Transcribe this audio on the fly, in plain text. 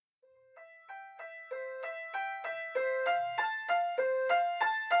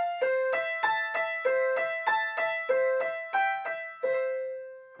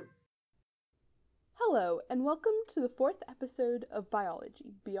and welcome to the fourth episode of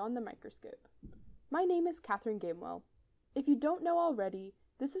Biology, Beyond the Microscope. My name is Catherine Gamewell. If you don't know already,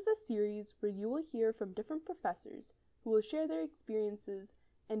 this is a series where you will hear from different professors who will share their experiences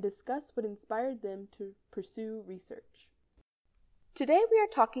and discuss what inspired them to pursue research. Today we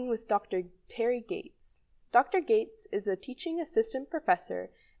are talking with Dr. Terry Gates. Dr. Gates is a teaching assistant professor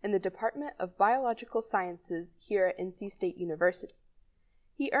in the Department of Biological Sciences here at NC State University.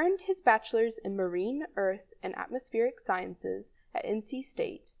 He earned his bachelor's in Marine, Earth, and Atmospheric Sciences at NC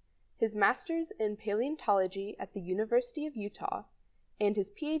State, his master's in paleontology at the University of Utah, and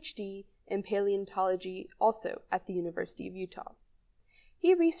his PhD in paleontology also at the University of Utah.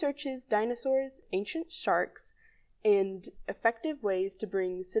 He researches dinosaurs, ancient sharks, and effective ways to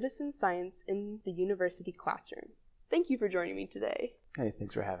bring citizen science in the university classroom. Thank you for joining me today. Hey,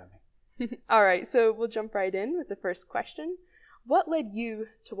 thanks for having me. All right, so we'll jump right in with the first question. What led you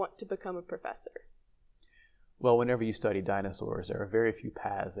to want to become a professor? Well, whenever you study dinosaurs, there are very few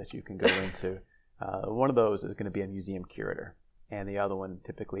paths that you can go into. One of those is going to be a museum curator, and the other one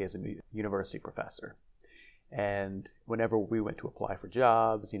typically is a university professor. And whenever we went to apply for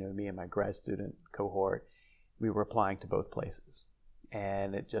jobs, me and my grad student cohort, we were applying to both places.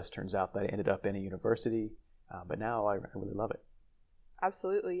 And it just turns out that I ended up in a university, but now I really love it.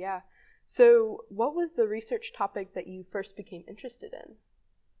 Absolutely, yeah. So what was the research topic that you first became interested in?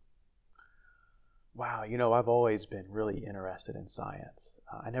 Wow, I've always been really interested in science.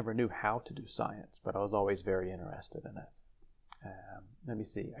 I never knew how to do science, but I was always very interested in it. Let me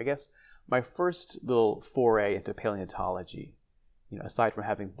see. I guess my first little foray into paleontology, aside from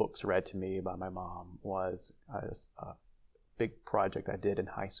having books read to me by my mom, was a big project I did in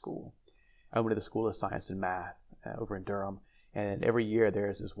high school. I went to the School of Science and Math over in Durham, and every year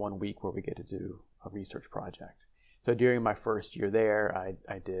there's this 1 week where we get to do a research project. So during my first year there,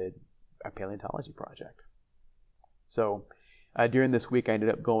 I did a paleontology project. So during this week, I ended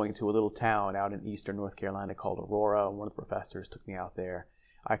up going to a little town out in eastern North Carolina called Aurora. One of the professors took me out there.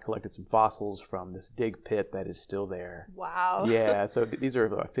 I collected some fossils from this dig pit that is still there. Wow. Yeah, so these are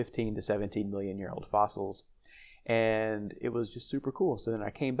about 15 to 17 million year old fossils. And it was just super cool. So then I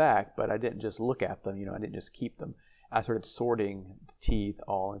came back, but I didn't just look at them, I didn't just keep them. I started sorting the teeth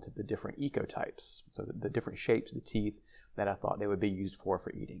all into the different ecotypes, so the different shapes of the teeth that I thought they would be used for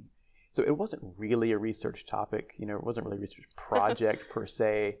eating. So it wasn't really a research topic, it wasn't really a research project per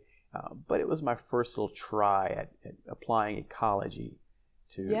se, but it was my first little try at applying ecology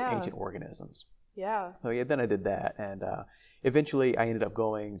to ancient organisms. Yeah. So then I did that, and eventually I ended up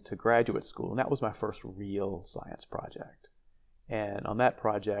going to graduate school, and that was my first real science project. And on that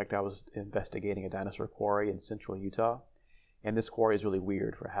project, I was investigating a dinosaur quarry in central Utah, and this quarry is really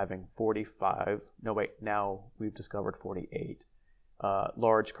weird for having now we've discovered 48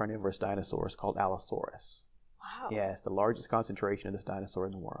 large carnivorous dinosaurs called Allosaurus. Wow. Yeah, it's the largest concentration of this dinosaur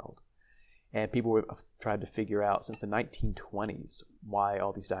in the world. And people have tried to figure out since the 1920s why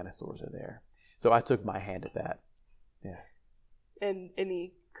all these dinosaurs are there. So I took my hand at that. Yeah. And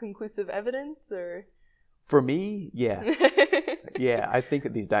any conclusive evidence or? For me, yeah. Yeah, I think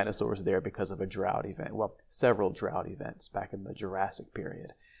that these dinosaurs are there because of a drought event. Well, several drought events back in the Jurassic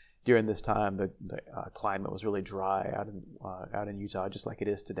period. During this time, the climate was really dry out in Utah, just like it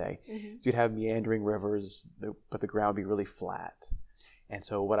is today. Mm-hmm. So you'd have meandering rivers, but the ground would be really flat. And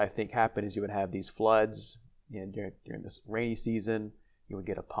so what I think happened is you would have these floods during this rainy season. You would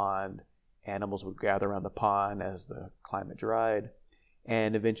get a pond. Animals would gather around the pond as the climate dried.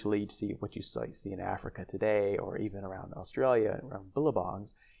 And eventually you'd see what you see in Africa today, or even around Australia, around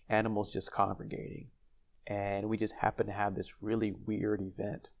billabongs, animals just congregating. And we just happened to have this really weird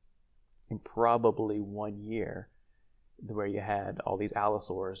event in probably 1 year where you had all these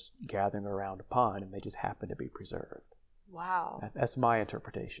allosaurs gathering around a pond, and they just happened to be preserved. Wow. That's my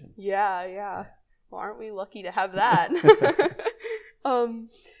interpretation. Yeah. Well, aren't we lucky to have that?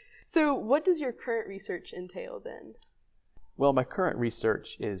 So what does your current research entail then? Well, my current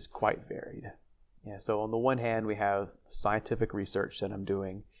research is quite varied. Yeah, so on the one hand, we have scientific research that I'm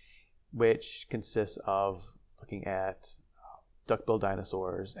doing, which consists of looking at duck-billed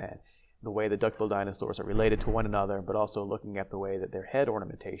dinosaurs and the way the duck-billed dinosaurs are related to one another, but also looking at the way that their head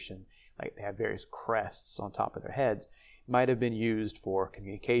ornamentation, like they have various crests on top of their heads, might have been used for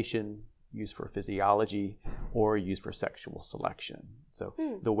communication, used for physiology, or used for sexual selection. So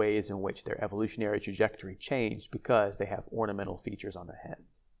the ways in which their evolutionary trajectory changed because they have ornamental features on their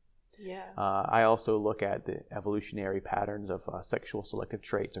heads. Yeah. I also look at the evolutionary patterns of sexual selective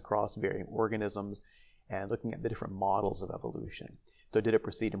traits across varying organisms and looking at the different models of evolution. So did it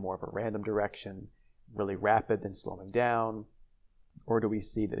proceed in more of a random direction, really rapid then slowing down? Or do we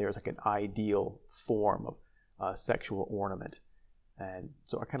see that there's like an ideal form of sexual ornament? And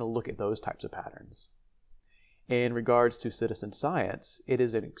so I kind of look at those types of patterns. In regards to citizen science, it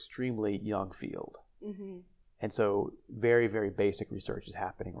is an extremely young field. Mm-hmm. And so very, very basic research is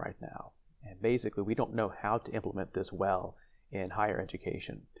happening right now. And basically, we don't know how to implement this well in higher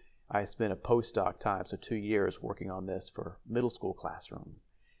education. I spent a postdoc time, so 2 years, working on this for middle school classroom.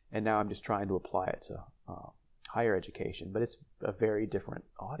 And now I'm just trying to apply it to higher education, but it's a very different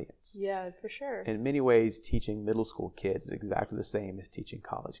audience. Yeah, for sure. In many ways, teaching middle school kids is exactly the same as teaching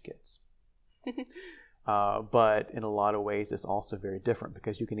college kids. But in a lot of ways, it's also very different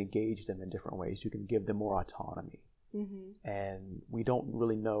because you can engage them in different ways. You can give them more autonomy. Mm-hmm. And we don't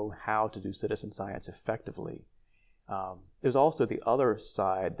really know how to do citizen science effectively. There's also the other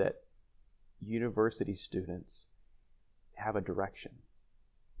side that university students have a direction.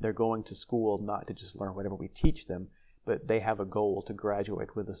 They're going to school not to just learn whatever we teach them, but they have a goal to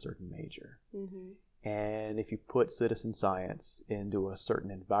graduate with a certain major. Mm-hmm. And if you put citizen science into a certain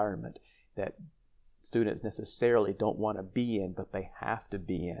environment that students necessarily don't want to be in, but they have to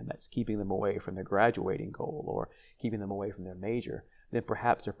be in, that's keeping them away from their graduating goal or keeping them away from their major, then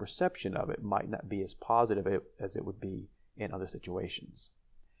perhaps their perception of it might not be as positive as it would be in other situations.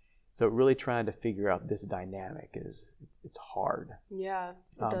 So really trying to figure out this dynamic it's hard. Yeah,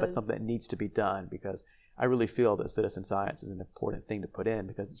 but something that needs to be done, because I really feel that citizen science is an important thing to put in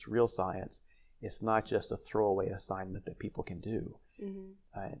because it's real science. It's not just a throwaway assignment that people can do.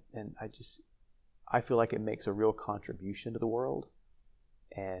 Mm-hmm. And I feel like it makes a real contribution to the world,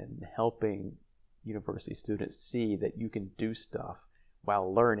 and helping university students see that you can do stuff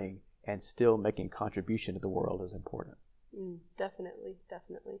while learning and still making contribution to the world is important. Definitely.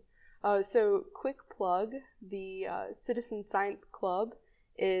 So quick plug, the Citizen Science Club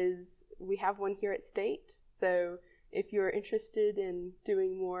we have one here at State. So if you're interested in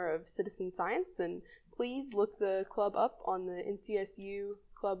doing more of citizen science, then please look the club up on the NCSU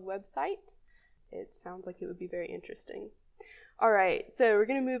club website. It sounds like it would be very interesting. All right, so we're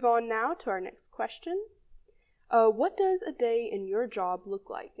going to move on now to our next question. What does a day in your job look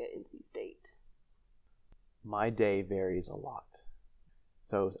like at NC State? My day varies a lot.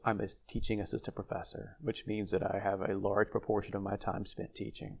 So I'm a teaching assistant professor, which means that I have a large proportion of my time spent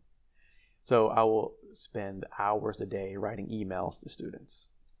teaching. So I will spend hours a day writing emails to students.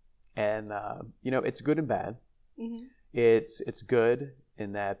 And, it's good and bad. Mm-hmm. It's good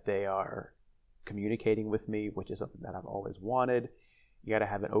in that they are communicating with me, which is something that I've always wanted. You got to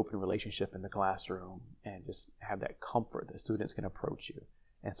have an open relationship in the classroom and just have that comfort that students can approach you.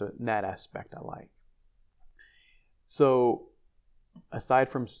 And so in that aspect I like. So aside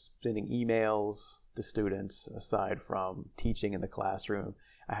from sending emails to students, aside from teaching in the classroom,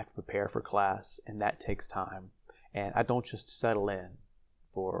 I have to prepare for class, and that takes time. And I don't just settle in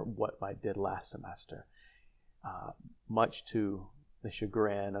for what I did last semester. Much to the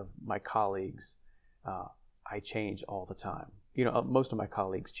chagrin of my colleagues, I change all the time. Most of my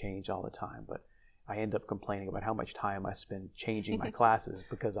colleagues change all the time, but I end up complaining about how much time I spend changing my classes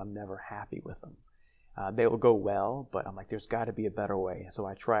because I'm never happy with them. They will go well, but I'm like, there's got to be a better way. So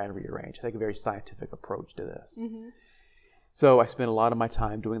I try and rearrange. I take a very scientific approach to this. Mm-hmm. So I spend a lot of my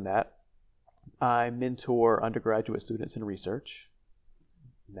time doing that. I mentor undergraduate students in research.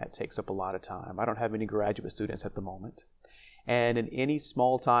 That takes up a lot of time. I don't have any graduate students at the moment. And in any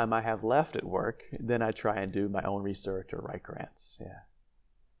small time I have left at work, then I try and do my own research or write grants.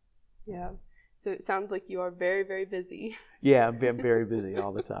 Yeah. So it sounds like you are very, very busy. Yeah, I'm very busy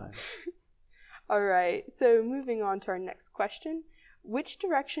all the time. All right. So moving on to our next question. Which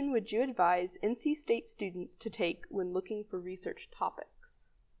direction would you advise NC State students to take when looking for research topics?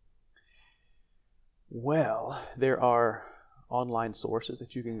 Well, there are online sources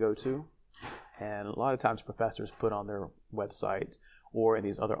that you can go to. And a lot of times professors put on their websites or in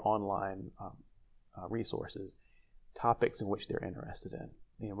these other online resources topics in which they're interested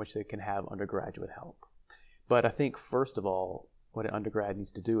in which they can have undergraduate help. But I think, first of all, what an undergrad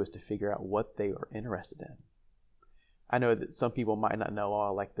needs to do is to figure out what they are interested in. I know that some people might not know, I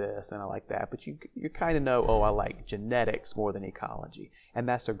like this and I like that, but you kind of know, I like genetics more than ecology, and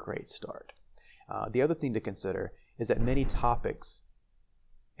that's a great start. The other thing to consider is that many topics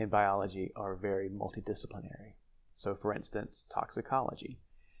in biology are very multidisciplinary. So for instance, toxicology.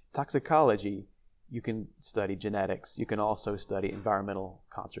 Toxicology, you can study genetics, you can also study environmental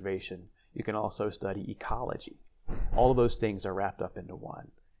conservation, you can also study ecology. All of those things are wrapped up into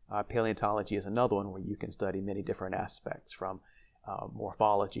one. Paleontology is another one where you can study many different aspects, from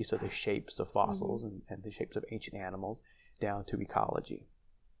morphology, so the shapes of fossils and the shapes of ancient animals, down to ecology.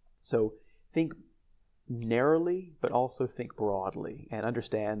 So think narrowly, but also think broadly and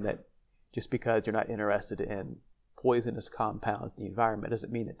understand that just because you're not interested in poisonous compounds in the environment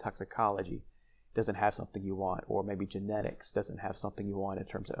doesn't mean that toxicology doesn't have something you want, or maybe genetics doesn't have something you want in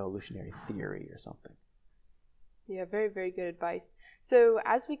terms of evolutionary theory or something. Yeah, very, very good advice. So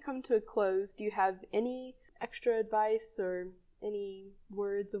as we come to a close, do you have any extra advice or any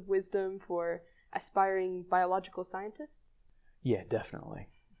words of wisdom for aspiring biological scientists? Yeah, definitely.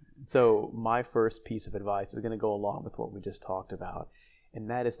 So my first piece of advice is going to go along with what we just talked about, and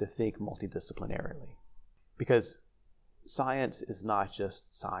that is to think multidisciplinarily. Because science is not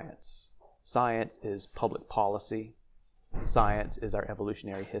just science. Science is public policy. Science is our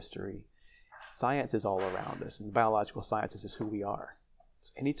evolutionary history. Science is all around us, and biological sciences is who we are.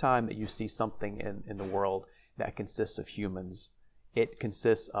 So anytime that you see something in the world that consists of humans, it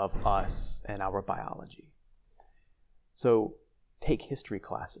consists of us and our biology. So take history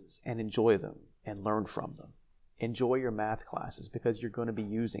classes and enjoy them and learn from them. Enjoy your math classes because you're going to be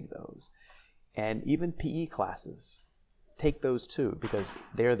using those. And even PE classes, take those too because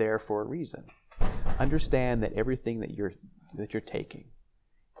they're there for a reason. Understand that everything that you're taking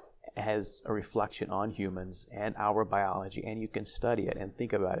has a reflection on humans and our biology, and you can study it and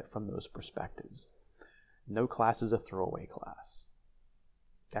think about it from those perspectives. No class is a throwaway class.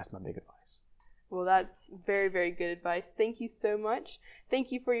 That's my big advice. Well, that's very, very good advice. Thank you so much.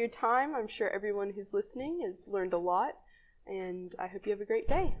 Thank you for your time. I'm sure everyone who's listening has learned a lot, and I hope you have a great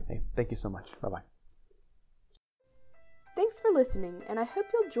day. Hey, thank you so much. Bye-bye. Thanks for listening, and I hope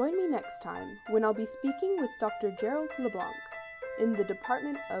you'll join me next time when I'll be speaking with Dr. Gerald LeBlanc in the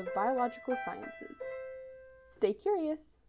Department of Biological Sciences. Stay curious.